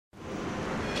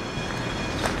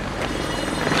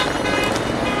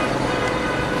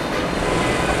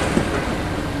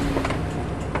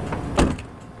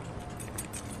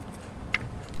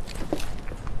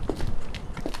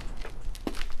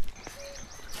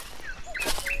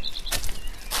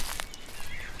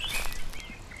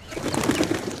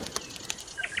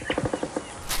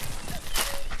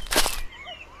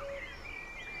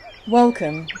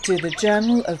Welcome to the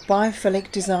Journal of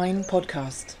Biophilic Design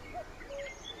podcast.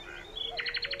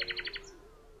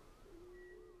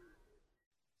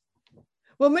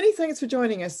 Well, many thanks for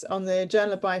joining us on the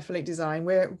Journal of Biophilic Design.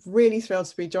 We're really thrilled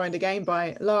to be joined again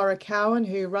by Lara Cowan,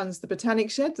 who runs the Botanic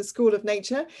Shed, the School of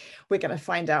Nature. We're going to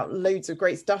find out loads of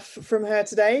great stuff from her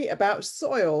today about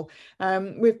soil.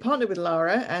 We've partnered with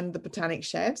Lara and the Botanic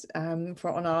Shed on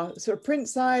our sort of print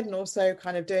side, and also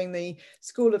kind of doing the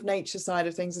School of Nature side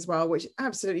of things as well, which is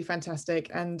absolutely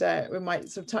fantastic. And we might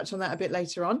sort of touch on that a bit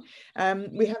later on.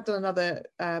 We have done another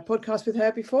podcast with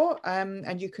her before,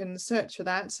 and you can search for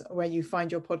that where you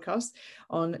find your podcast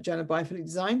on Journal of Biophilic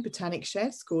Design, Botanic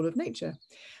Shed, School of Nature.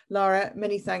 Lara,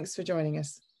 many thanks for joining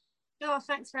us. Oh,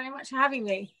 thanks very much for having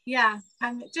me. Yeah,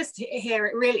 and just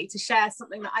here really to share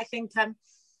something that I think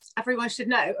everyone should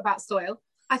know about soil.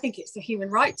 I think it's a human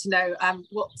right to know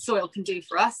what soil can do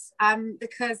for us,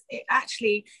 because it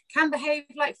actually can behave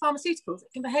like pharmaceuticals.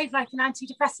 It can behave like an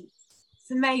antidepressant.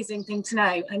 It's an amazing thing to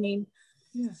know. I mean,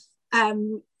 yeah.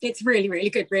 It's really,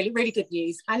 really good, really good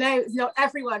news. I know not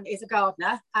everyone is a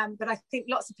gardener, but I think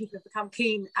lots of people have become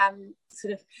keen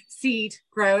sort of seed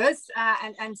growers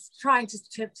and trying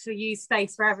to use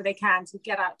space wherever they can to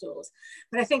get outdoors.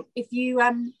 But I think if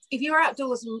you're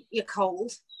outdoors and you're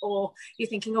cold, or you're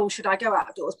thinking, oh, should I go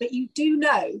outdoors? But you do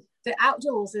know that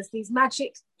outdoors there's these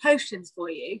magic potions for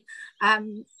you,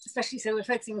 especially so we're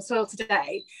focusing on soil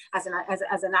today as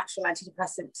a natural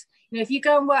antidepressant. You know, if you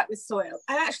go and work with soil,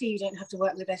 and actually you don't have to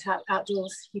work with it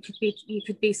outdoors. You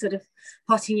could be sort of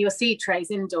potting your seed trays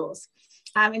indoors,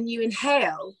 and you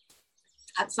inhale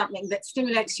at something that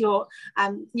stimulates your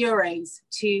neurons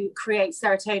to create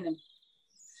serotonin,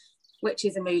 which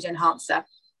is a mood enhancer.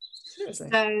 So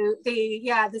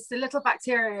there's a little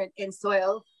bacteria in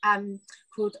soil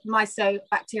called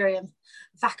Mycobacterium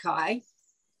vaccae,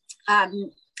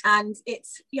 and it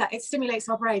stimulates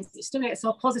our brains. It stimulates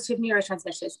our positive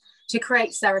neurotransmitters to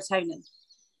create serotonin.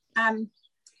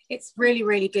 It's really,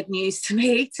 really good news to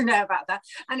me to know about that,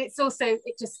 and it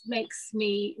just makes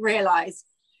me realise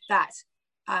that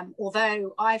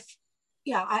although I've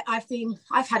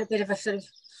had a bit of a sort of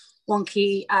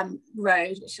wonky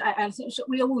road, which I think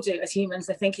we all do as humans.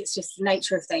 I think it's just the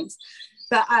nature of things.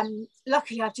 But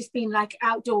luckily, I've just been like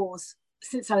outdoors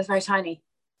since I was very tiny.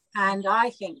 And I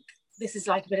think this is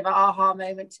like a bit of an aha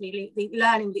moment to me,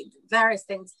 learning the various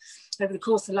things over the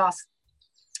course of the last,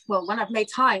 well, when I've made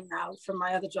time now from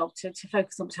my other job to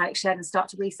focus on Botanic Shed and start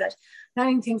to research,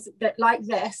 learning things that like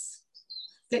this,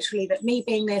 literally, that me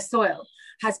being near soil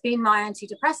has been my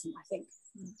antidepressant, I think.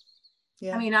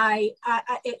 Yeah. I mean,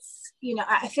 it's, you know,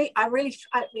 I think I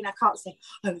can't say,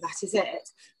 oh, that is it.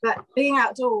 But being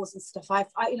outdoors and stuff,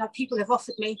 people have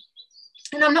offered me,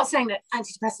 and I'm not saying that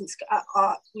antidepressants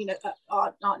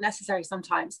aren't necessary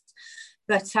sometimes,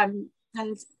 but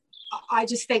and I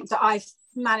just think that I've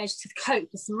managed to cope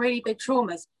with some really big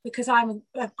traumas because I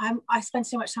spend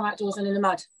so much time outdoors and in the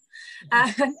mud.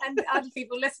 And other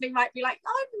people listening might be like,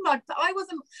 I'm in mud, but I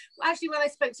wasn't. Actually, when I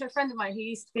spoke to a friend of mine who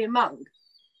used to be a monk,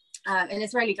 an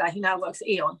Israeli guy who now works at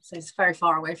Eon, so he's very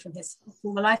far away from his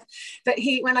former life. But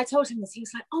when I told him this, he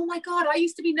was like, "Oh my God, I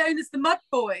used to be known as the mud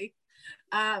boy."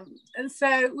 And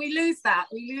so we lose that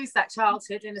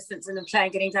childhood innocence and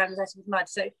playing, getting down and dirty with mud.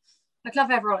 So I'd love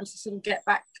everyone to sort of get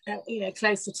back,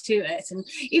 closer to it. And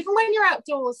even when you're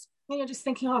outdoors, when you're just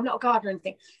thinking, "Oh, I'm not a gardener," or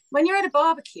anything. When you're at a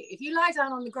barbecue, if you lie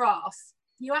down on the grass,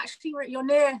 you're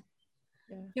near.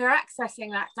 Yeah. You're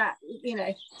accessing that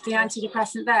the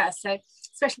antidepressant there. So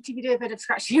especially if you do a bit of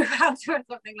scratching around or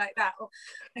something like that,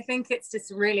 I think it's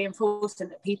just really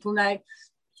important that people know,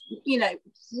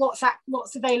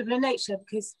 what's available in nature,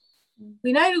 because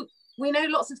we know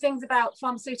lots of things about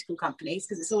pharmaceutical companies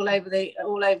because it's all over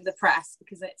the press,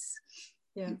 because it's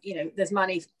there's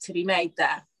money to be made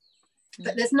there,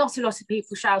 but there's not a lot of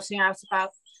people shouting out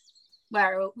about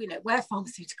where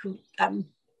pharmaceutical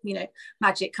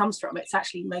magic comes from. It's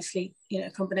actually mostly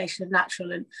a combination of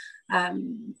natural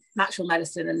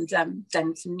medicine and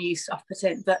then some new stuff put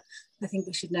in. But I think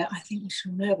we should all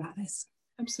know about this.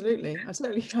 Absolutely, I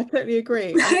totally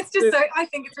agree. It's just I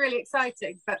think it's really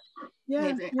exciting. But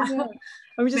yeah.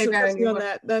 I was just touching on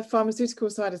the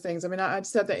pharmaceutical side of things. I mean, I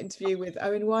just had that interview with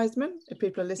Owen Wiseman. If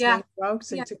people are listening as well,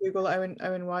 so to Google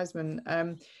Owen Wiseman,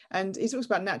 and he talks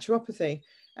about naturopathy.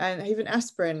 And even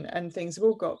aspirin and things have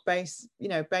all got based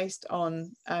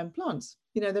on plants.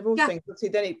 They've all things. Obviously,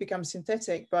 then it becomes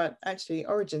synthetic, but actually,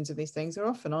 origins of these things are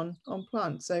often on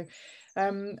plants. So,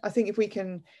 I think if we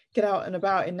can get out and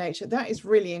about in nature, that is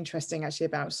really interesting. Actually,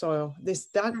 about soil,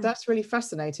 that's really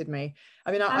fascinated me.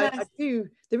 I mean, I do.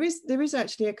 There is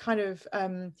actually a kind of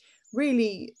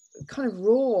really kind of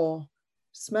raw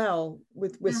smell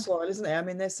with soil, isn't there? I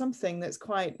mean, there's something that's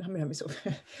quite, I mean, sort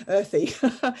of earthy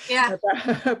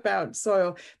about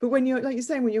soil. But when you're, like you're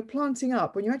saying, when you're planting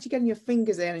up, when you're actually getting your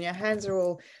fingers in and your hands are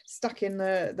all stuck in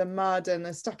the mud and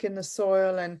they're stuck in the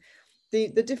soil, and the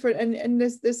different, and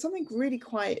there's something really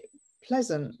quite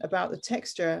pleasant about the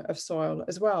texture of soil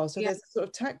as well. So there's a sort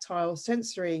of tactile,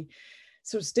 sensory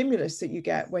sort of stimulus that you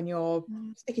get when you're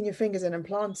sticking your fingers in and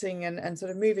planting and sort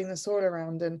of moving the soil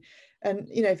around. And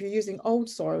you know, if you're using old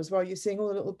soil as well, you're seeing all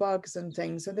the little bugs and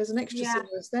things. So there's an extra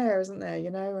stimulus there, isn't there?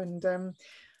 You know, and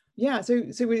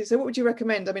so what would you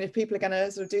recommend? I mean, if people are going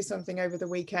to sort of do something over the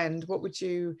weekend, what would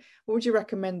you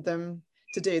recommend them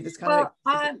to do? This kind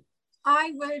of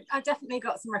I definitely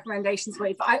got some recommendations for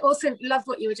you, but I also love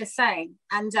what you were just saying.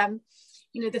 And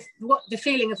you know, the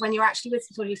feeling of when you're actually with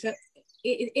soil, you feel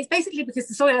it's basically because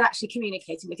the soil is actually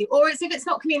communicating with you, or if it's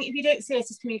not communicating, if you don't see it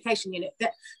as communication unit,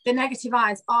 that the negative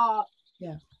ions are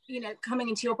you know, coming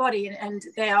into your body and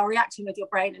they are reacting with your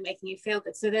brain and making you feel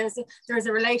good. So there is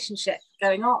a relationship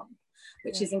going on,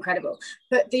 which is incredible.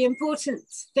 But the important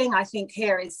thing I think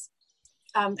here is,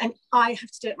 and I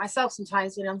have to do it myself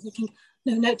sometimes when I'm thinking,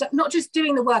 no, not just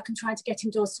doing the work and trying to get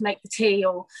indoors to make the tea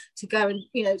or to go and,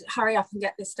 you know, hurry up and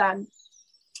get this done,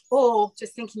 or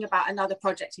just thinking about another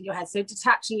project in your head. So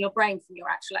detaching your brain from your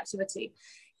actual activity,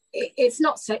 it's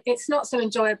not so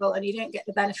enjoyable, and you don't get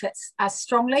the benefits as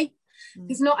strongly.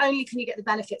 Because not only can you get the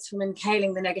benefits from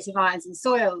inhaling the negative ions in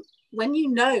soil, when you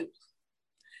know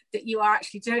that you are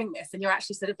actually doing this and you're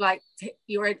actually sort of like,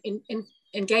 you're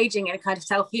engaging in a kind of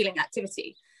self-healing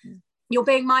activity, you're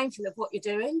being mindful of what you're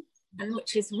doing, and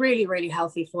which is really, really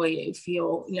healthy for you, for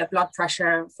your, you know, blood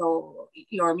pressure, for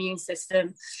your immune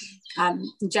system,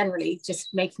 generally just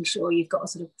making sure you've got a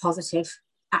sort of positive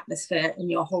atmosphere in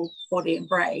your whole body and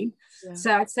brain.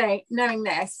 So I'd say, knowing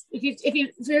this, if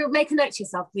you make a note to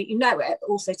yourself that you know it, but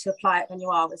also to apply it when you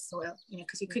are with soil, you know,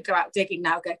 because you could go out digging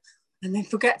now, and then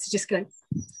forget to just go,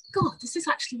 God, this is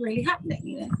actually really happening,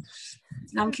 you know.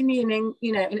 I'm communing,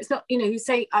 you know, and it's not, you know, you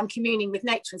say I'm communing with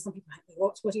nature, and some people are like,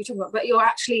 what are you talking about? But you're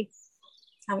actually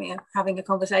having a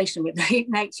conversation with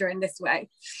nature in this way.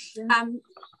 And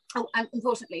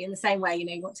importantly, in the same way, you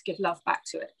know, you want to give love back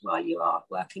to it while you are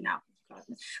working out.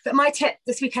 But my tip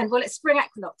this weekend, well, it's spring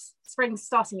equinox. Spring's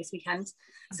starting this weekend,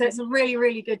 so it's a really,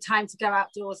 really good time to go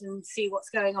outdoors and see what's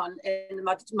going on in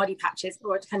the muddy patches,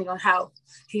 or depending on how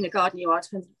clean a garden you are,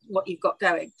 depends what you've got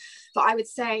going. But I would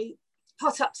say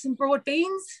pot up some broad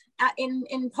beans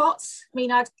in pots. I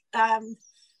mean, I've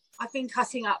been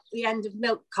cutting up the end of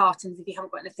milk cartons, if you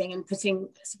haven't got anything, and putting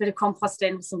a bit of compost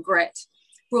in with some grit.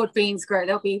 Broad beans grow.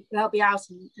 They'll be out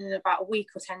in about a week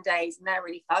or 10 days, and they're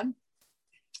really fun.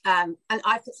 And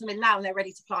I've put some in now, and they're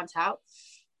ready to plant out.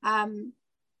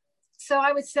 So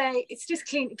I would say it's just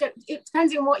clean. It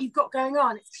depends on what you've got going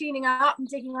on. It's cleaning up and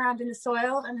digging around in the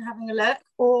soil and having a look,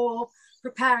 or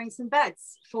preparing some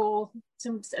beds for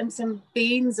some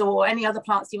beans or any other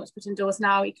plants you want to put indoors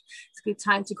now. It's a good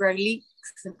time to grow leeks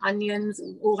and onions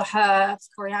and all the herbs,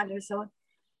 coriander and so on.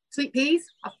 Sweet peas.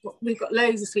 We've got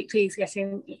loads of sweet peas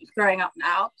growing up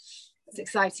now. It's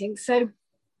exciting. So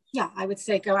yeah, I would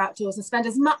say go outdoors and spend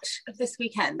as much of this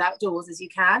weekend outdoors as you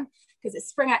can, because it's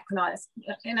spring equinox,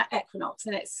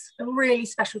 and it's a really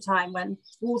special time when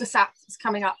all the sap is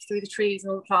coming up through the trees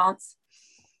and all the plants,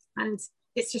 and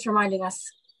it's just reminding us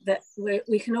that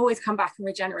we can always come back and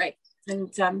regenerate,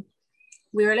 and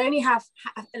we will only have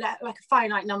like a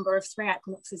finite number of spring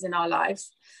equinoxes in our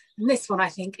lives, and this one I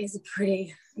think is a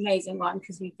pretty amazing one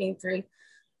because we've been through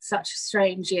such a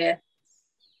strange year.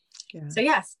 So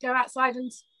yes, go outside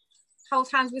and hold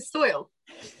hands with soil.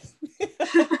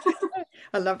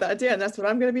 I love that idea, and that's what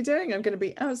I'm going to be doing. I'm going to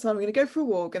be outside, I'm going to go for a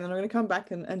walk, and then I'm going to come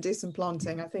back and do some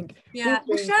planting. I think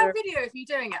we'll share a video if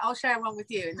you're doing it. I'll share one with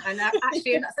you, and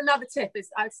actually and that's another tip, is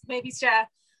I'd maybe share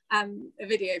a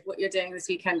video of what you're doing this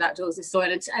weekend outdoors with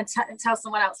soil, and tell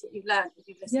someone else what you've learned if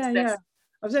you've listened to this.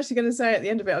 I was actually going to say at the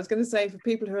end of it, I was going to say for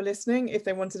people who are listening, if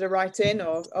they wanted to write in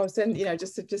or send, you know,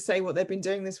 just say what they've been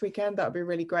doing this weekend, that would be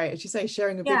really great. As you say,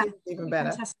 sharing a video is even better.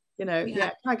 Fantastic. You know,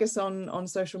 tag us on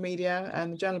social media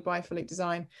and the Journal of Biophilic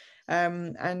Design,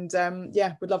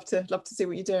 we'd love to see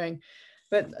what you're doing.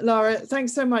 But Lara,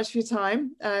 thanks so much for your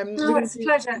time. It's a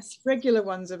pleasure. Regular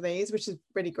ones of these, which is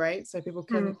really great, so people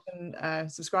can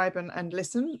subscribe and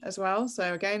listen as well.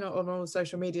 So again, on all the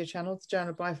social media channels,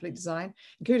 Journal of Biophilic Design,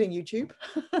 including YouTube,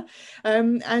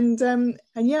 and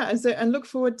look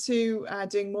forward to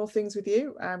doing more things with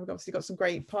you. We've obviously got some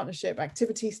great partnership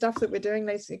activity stuff that we're doing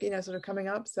later, you know, sort of coming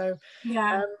up. So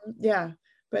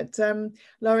But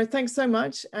Laura, thanks so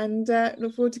much, and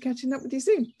look forward to catching up with you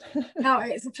soon. No,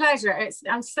 it's a pleasure.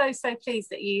 I'm so pleased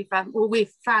that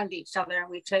we've found each other, and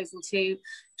we've chosen to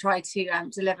try to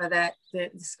deliver the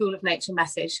School of Nature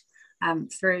message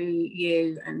through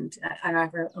you and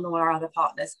all our other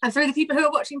partners, and through the people who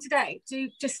are watching today. Do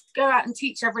just go out and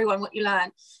teach everyone what you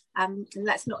learn, and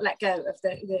let's not let go of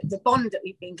the bond that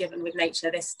we've been given with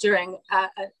nature during a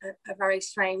very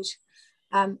strange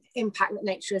impact that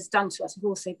nature has done to us. We've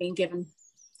also been given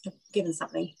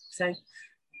something, so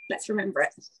let's remember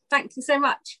it. Thank you so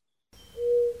much.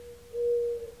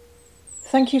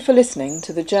 Thank you for listening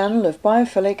to the Journal of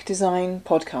Biophilic Design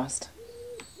podcast.